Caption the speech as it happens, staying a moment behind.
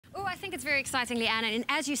think it's very exciting, Leigh-Anne, and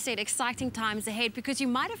as you said, exciting times ahead, because you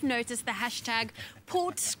might have noticed the hashtag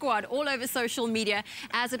Port Squad all over social media,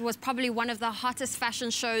 as it was probably one of the hottest fashion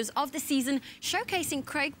shows of the season, showcasing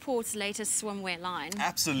Craig Port's latest swimwear line.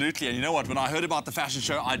 Absolutely, and you know what, when I heard about the fashion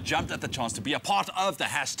show, I jumped at the chance to be a part of the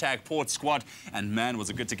hashtag Port Squad, and man, was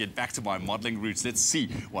it good to get back to my modelling roots. Let's see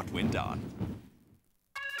what went down.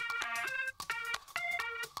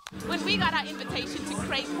 When we got our invitation to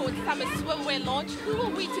Craig Port's summer swimwear launch, who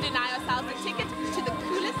were we to deny ourselves a ticket to the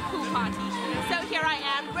coolest pool party? So here I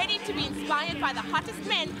am, ready to be inspired by the hottest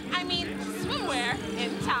men, swimwear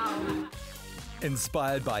in town.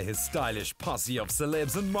 Inspired by his stylish posse of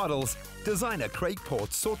celebs and models, designer Craig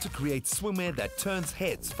Port sought to create swimwear that turns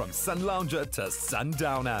heads from sun lounger to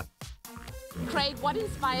sundowner. Craig, what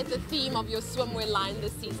inspired the theme of your swimwear line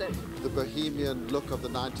this season? The bohemian look of the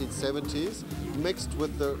 1970s mixed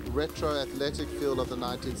with the retro athletic feel of the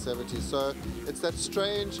 1970s. So it's that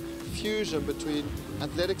strange fusion between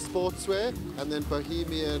athletic sportswear and then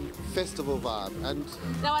bohemian festival vibe. And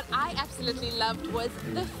now what I absolutely loved was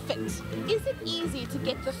the fit. Is it easy to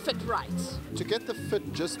get the fit right? To get the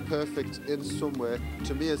fit just perfect in swimwear,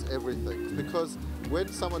 to me, is everything. Because when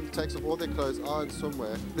someone takes off all their clothes are in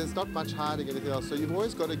swimwear, there's not much hiding anything else. So you've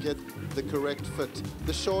always got to get the correct fit.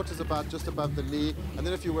 The short is about just above the knee, and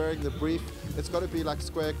then if you're wearing the brief, it's got to be like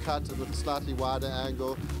square cut and with a slightly wider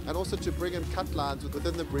angle. And also to bring in cut lines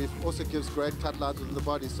within the brief also gives great cut lines within the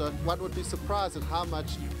body. So one would be surprised at how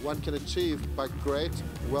much one can achieve by great,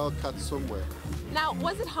 well-cut swimwear. Now,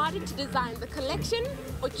 was it harder to design the collection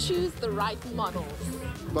or choose the right models?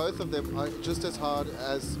 Both of them are just as hard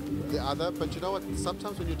as the other, but you know what,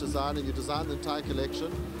 sometimes when you design the entire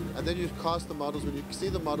collection, and then you cast the models. When you see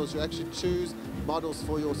the models, you actually choose models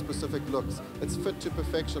for your specific looks. It's fit to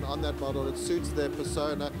perfection on that model. It suits their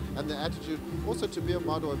persona and their attitude. Also, to be a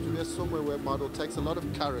model and to be a swimwear model takes a lot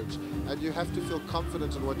of courage, and you have to feel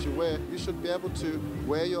confident in what you wear. You should be able to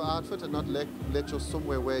wear your outfit and not let your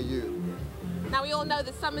swimwear wear you. Now, we all know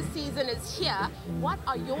the summer season is here. What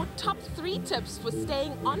are your top 3 tips for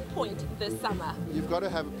staying on point this summer? You've got to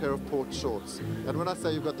have a pair of port shorts. And when I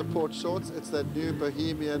say you've got the port shorts, it's that new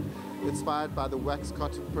bohemian inspired by the wax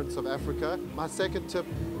cotton prints of Africa. My second tip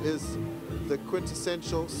is the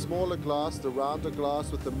quintessential smaller glass, the rounder glass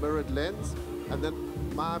with the mirrored lens. And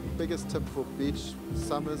then my biggest tip for beach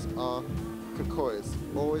summers are kikois.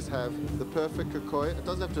 Always have the perfect kikoi. It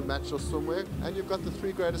doesn't have to match your swimwear, and you've got the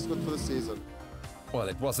 3 greatest looks for the season. Well,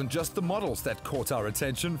 it wasn't just the models that caught our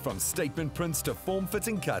attention, from statement prints to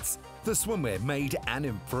form-fitting cuts. The swimwear made an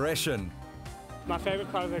impression. My favorite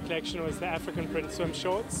part of the collection was the African print swim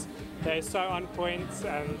shorts. They're so on point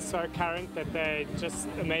and so current that they're just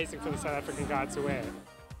amazing for the South African guy to wear.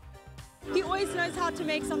 He always knows how to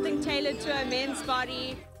make something tailored to a man's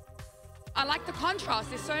body. I like the contrast.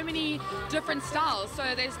 There's so many different styles.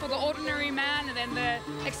 So there's for the ordinary man, and then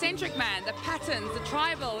the eccentric man, the patterns, the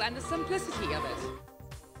tribal, and the simplicity of it.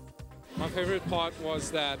 My favorite part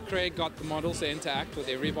was that Craig got the models to interact with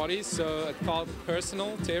everybody, so it felt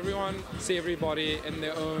personal to everyone, see everybody in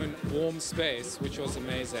their own warm space, which was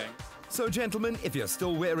amazing. So, gentlemen, if you're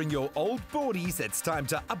still wearing your old boardies, it's time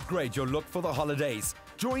to upgrade your look for the holidays.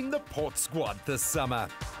 Join the Port Squad this summer.